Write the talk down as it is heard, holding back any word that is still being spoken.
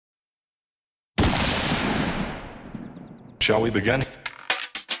Shall we begin?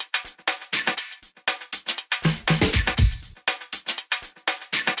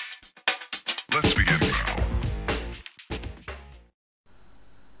 Let's begin now.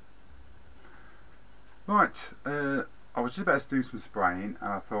 Right, I was just about to do some spraying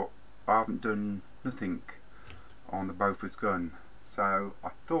and I thought I haven't done nothing on the Bofors gun, so I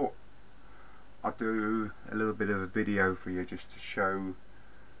thought I'd do a little bit of a video for you just to show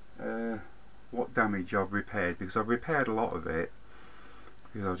what damage I've repaired, because I've repaired a lot of it,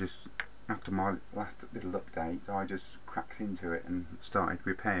 because I just, after my last little update, I just cracked into it and started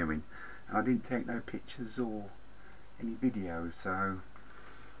repairing, and I didn't take no pictures or any videos, so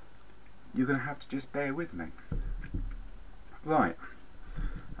you're going to have to just bear with me. Right,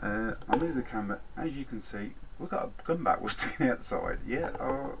 I'll move the camera. As you can see, we've got a gun barrel sticking out the side. Yeah,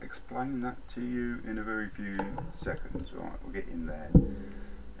 I'll explain that to you in a very few seconds. Right, we'll get in there.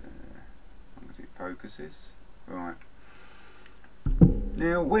 As long as it focuses. Right.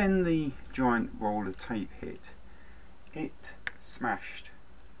 Now, when the giant roll of tape hit, it smashed.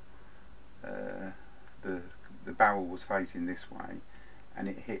 The barrel was facing this way, and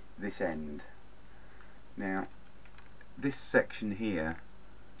it hit this end. Now, this section here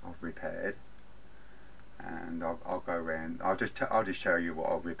I've repaired, and I'll go around. I'll just show you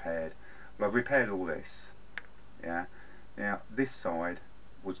what I've repaired. Well, I've repaired all this. Yeah. Now this side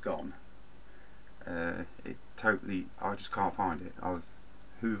was gone. It totally. I just can't find it. I've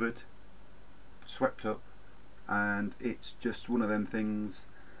hoovered, swept up, and it's just one of them things.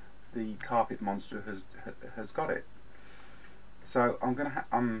 The carpet monster has got it. So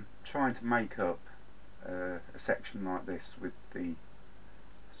I'm trying to make up a section like this with the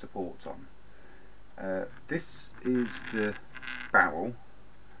supports on. This is the barrel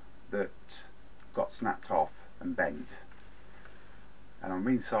that got snapped off and bent, and I'm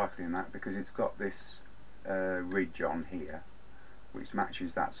recycling that because it's got this ridge on here which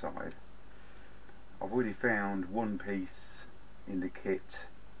matches that side. I've already found one piece in the kit.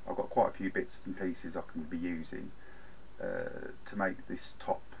 I've got quite a few bits and pieces I can be using to make this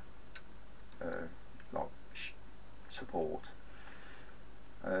top support.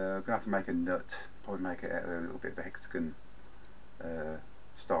 I'm going to have to make a nut, probably make it out of a little bit of hexagon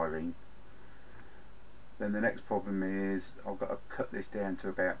styrene. Then the next problem is I've got to cut this down to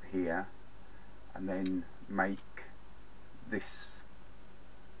about here and then make this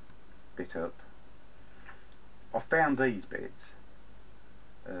bit up. I found these bits,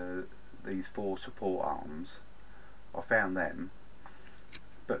 these 4 support arms. I found them,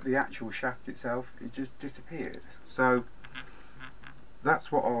 but the actual shaft itself, it just disappeared. So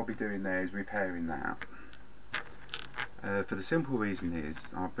that's what I'll be doing there, is repairing that. For the simple reason is,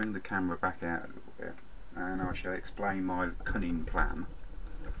 I'll bring the camera back out a little bit and I shall explain my cunning plan.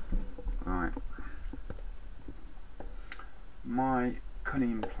 Right. My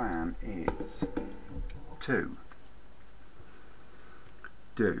cunning plan is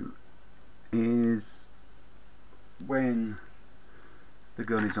when the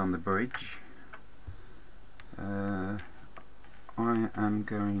gun is on the bridge, I am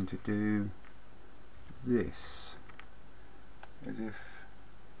going to do this as if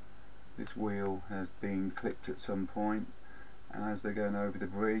this wheel has been clipped at some point, and as they're going over the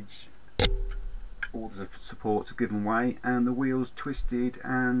bridge all the supports are given way and the wheels twisted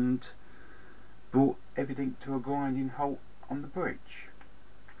and brought everything to a grinding halt on the bridge.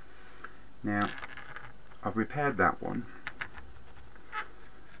 Now I've repaired that one,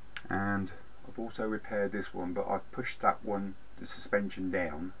 and I've also repaired this one, but I've pushed that one, the suspension,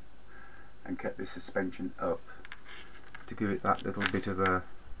 down and kept the suspension up to give it that little bit of a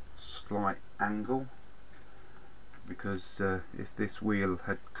slight angle, because if this wheel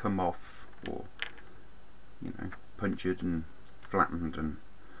had come off, or punctured and flattened and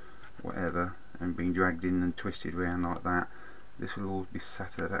whatever and been dragged in and twisted around like that, this will all be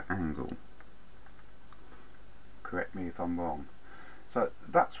sat at an angle. Correct me if I'm wrong. So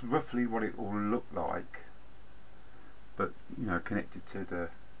that's roughly what it will look like, but connected to the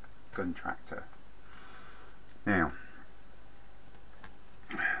gun tractor. Now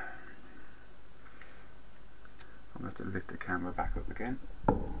I'm going to lift the camera back up again.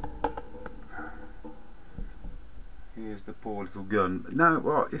 Here's the poor little gun. No,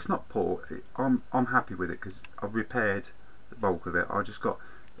 well, it's not poor. I'm happy with it because I've repaired the bulk of it. I just got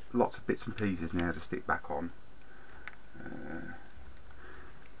lots of bits and pieces now to stick back on.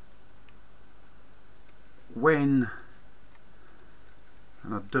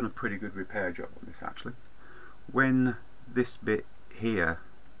 And I've done a pretty good repair job on this actually. When this bit here,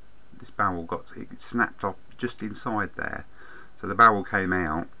 this barrel it snapped off just inside there, so the barrel came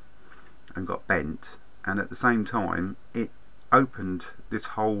out and got bent, and at the same time it opened this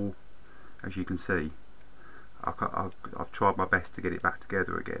hole. As you can see, I've tried my best to get it back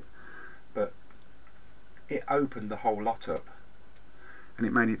together again, but it opened the whole lot up, and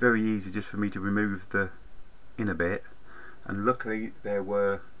it made it very easy just for me to remove the inner bit. And luckily there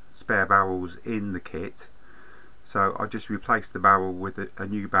were spare barrels in the kit, so I just replaced the barrel with a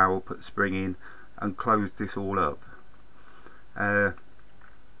new barrel, put the spring in and closed this all up, and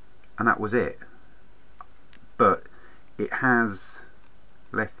that was it. But it has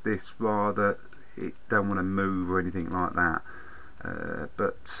left this rather, it don't want to move or anything like that,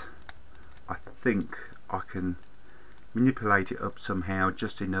 but I think I can manipulate it up somehow,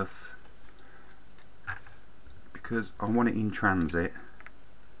 just enough, because I want it in transit,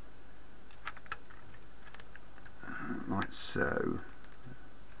 like so.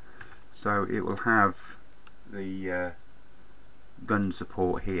 So it will have the gun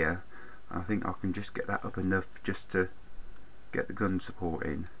support here. I think I can just get that up enough just to get the gun support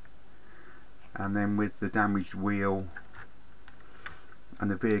in, and then with the damaged wheel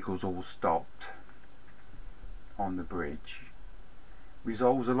and the vehicle's all stopped on the bridge,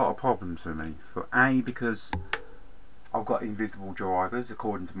 resolves a lot of problems for me. For A, because I've got invisible drivers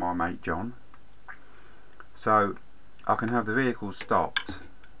according to my mate John, so I can have the vehicle stopped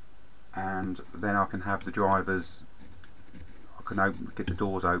and then I can have the drivers, I can get the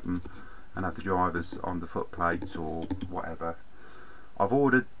doors open and have the drivers on the footplates or whatever. I've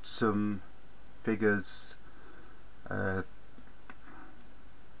ordered some figures to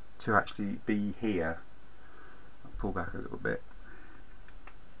actually be here. I'll pull back a little bit.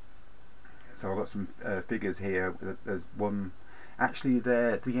 So I've got some figures here. There's one, actually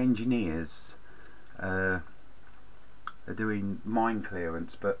they're the engineers, they're doing mine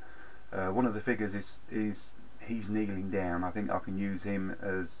clearance, but one of the figures is he's kneeling down. I think I can use him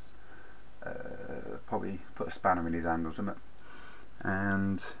as probably put a spanner in his hand or something.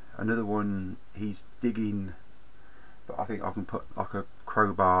 And another one, he's digging, but I think I can put like a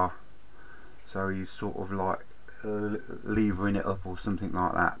crowbar, so he's sort of like levering it up or something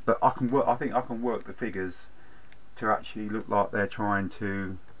like that. But I can work, I think I can work the figures to actually look like they're trying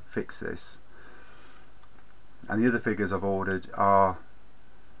to fix this. And the other figures I've ordered are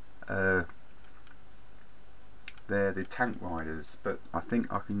they're the tank riders, but I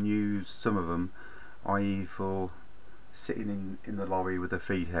think I can use some of them, i.e. for sitting in the lorry with their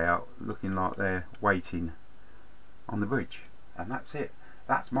feet out, looking like they're waiting on the bridge. And that's it.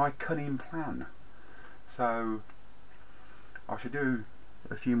 That's my cunning plan. So I should do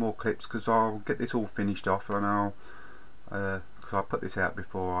a few more clips, because I'll get this all finished off, and I'll put this out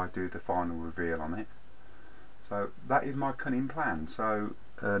before I do the final reveal on it. So that is my cunning plan. So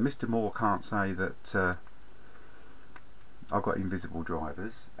Mr. Moore can't say that I've got invisible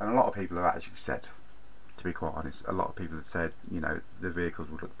drivers, and a lot of people have actually said, to be quite honest, a lot of people have said, you know, the vehicles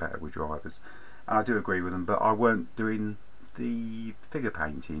would look better with drivers, and I do agree with them. But I weren't doing the figure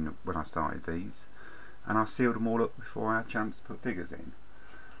painting when I started these, and I sealed them all up before I had a chance to put figures in.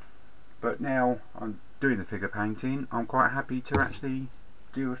 But now I'm doing the figure painting, I'm quite happy to actually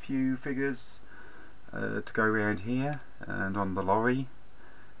do a few figures to go around here and on the lorry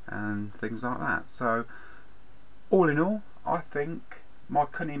and things like that. So all in all, I think my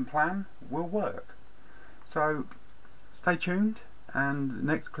cunning plan will work. So stay tuned, and the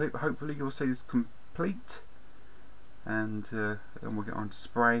next clip hopefully you'll see this complete, and then we'll get on to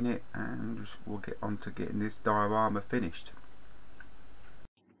spraying it, and we'll get on to getting this diorama finished.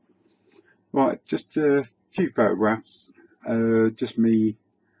 Right, just a few photographs, just me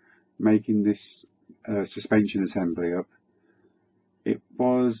making this suspension assembly up. It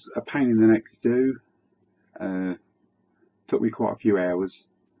was a pain in the neck to do, took me quite a few hours,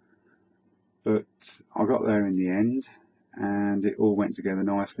 but I got there in the end and it all went together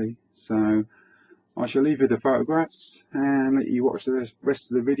nicely. So I shall leave you the photographs and let you watch the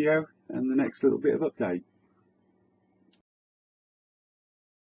rest of the video and the next little bit of update.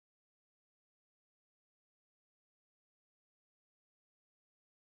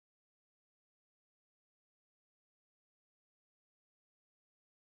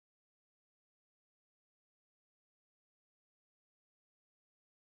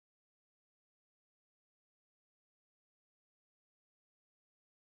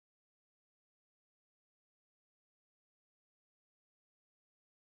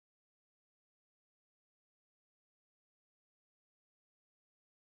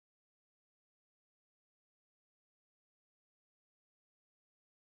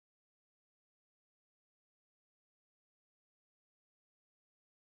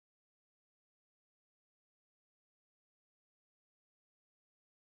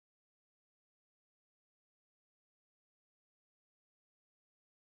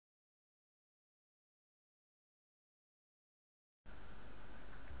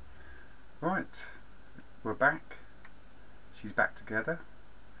 Right, we're back. She's back together.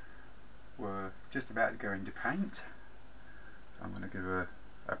 We're just about to go into paint. I'm going to give her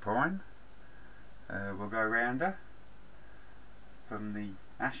a prime. We'll go around her from the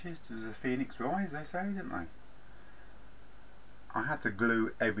ashes to the phoenix rise, they say, didn't they? I had to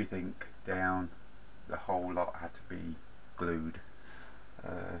glue everything down. The whole lot had to be glued.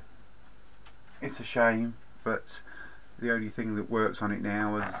 It's a shame, but the only thing that works on it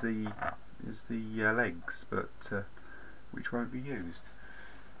now is the legs, but which won't be used.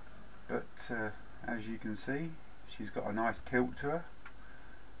 But as you can see, she's got a nice tilt to her,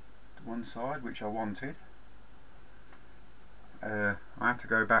 to one side, which I wanted. I had to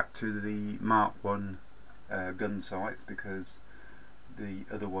go back to the Mark 1 gun sights because the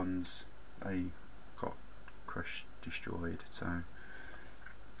other ones, they got crushed, destroyed, so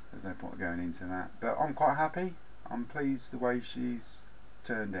there's no point going into that. But I'm quite happy. I'm pleased the way she's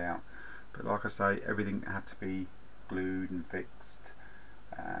turned out. But like I say, everything had to be glued and fixed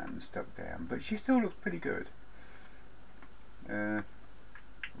and stuck down. But she still looks pretty good.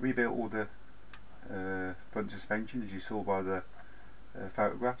 Rebuilt all the front suspension, as you saw by the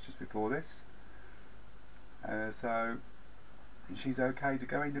photograph just before this. So she's okay to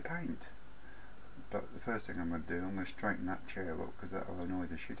go into paint. But the first thing I'm going to do, I'm going to straighten that chair up because that will annoy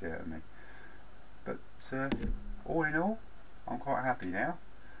the shit out of me. But all in all, I'm quite happy now.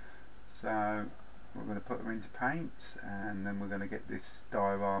 So we're going to put her into paint, and then we're going to get this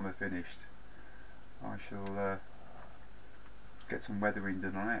diorama finished. I shall get some weathering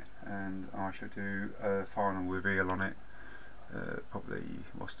done on it, and I shall do a final reveal on it. Probably,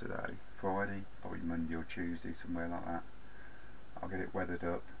 what's today? Friday, probably Monday or Tuesday, somewhere like that. I'll get it weathered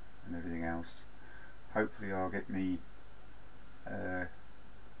up and everything else. Hopefully I'll get me the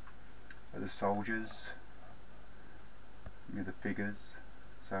soldiers, the figures,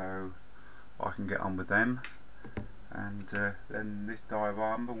 so I can get on with them, and then this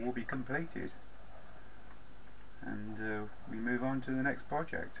diorama will be completed, and we move on to the next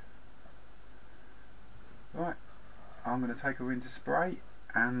project. Right, I'm going to take her into spray,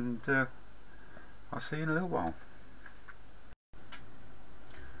 and I'll see you in a little while.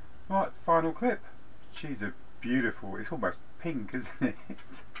 Right, final clip. She's a beautiful, it's almost pink, isn't it?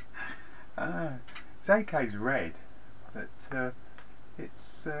 It's AK's red, but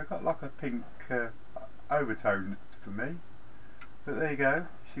it's got like a pink overtone for me. But there you go,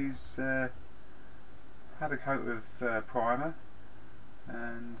 she's had a coat of primer,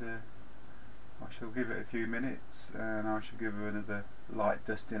 and I shall give it a few minutes, and I shall give her another light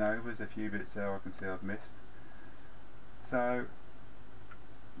dusting over. There's a few bits there I can see I've missed. So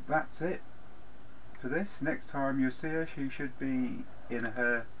that's it for this. Next time you'll see her, she should be in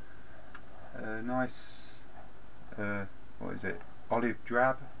her nice what is it, olive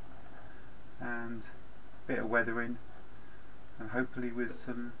drab, and a bit of weathering, and hopefully with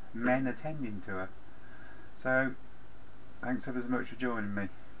some men attending to her. So thanks ever so much for joining me.